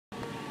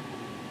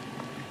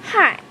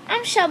Hi,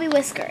 I'm Shelby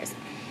Whiskers,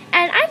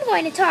 and I'm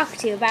going to talk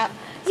to you about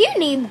you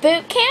need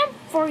boot camp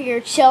for your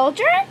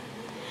children,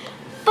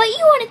 but you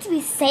want it to be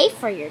safe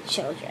for your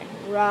children,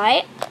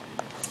 right?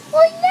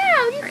 Well,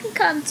 now you can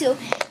come to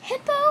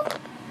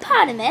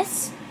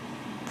Hippopotamus.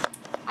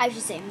 I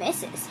should say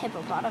Mrs.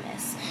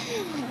 Hippopotamus.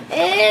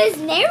 Is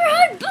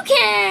neighborhood boot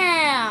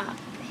camp.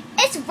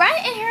 It's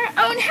right in her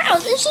own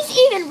house, and she's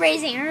even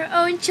raising her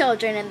own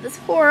children in this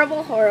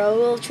horrible,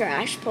 horrible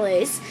trash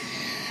place.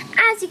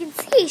 As you can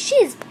see, she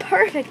is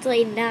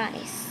perfectly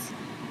nice.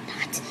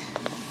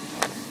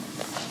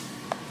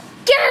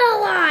 Get a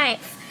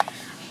life!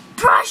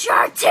 Brush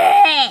your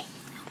teeth!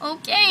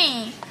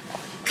 Okay.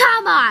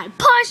 Come on,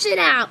 push it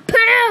out.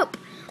 Poop!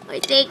 I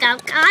think I'm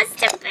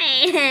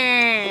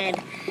constipated.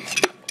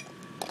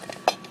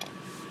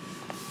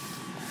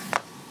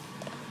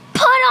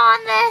 Put on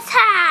this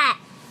hat.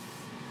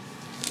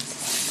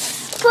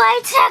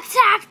 Play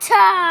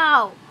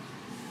tic-tac-toe.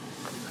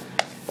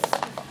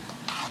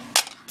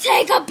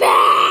 Take a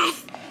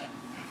bath.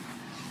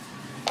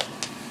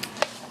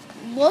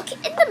 Look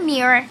in the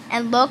mirror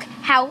and look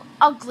how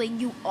ugly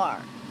you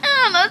are.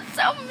 Oh, that's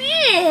so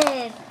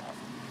mean.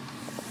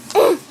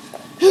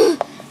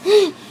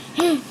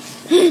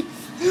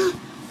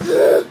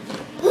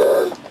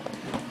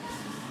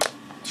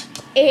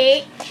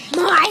 Eat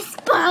my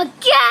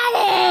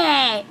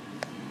spaghetti.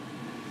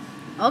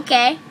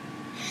 Okay.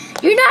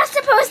 You're not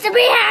supposed to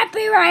be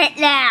happy right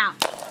now.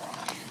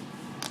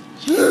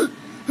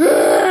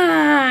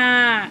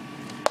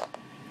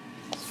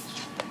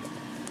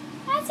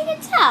 As you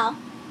can tell,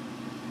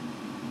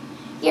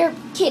 your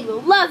kid will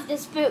love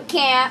this boot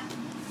camp.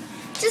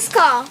 Just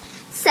call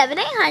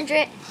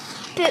 7-800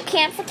 Boot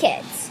Camp for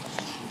Kids.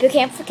 Boot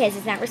Camp for Kids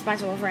is not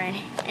responsible for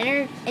any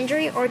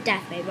injury or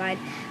death made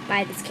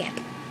by this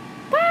camp.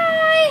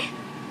 Bye!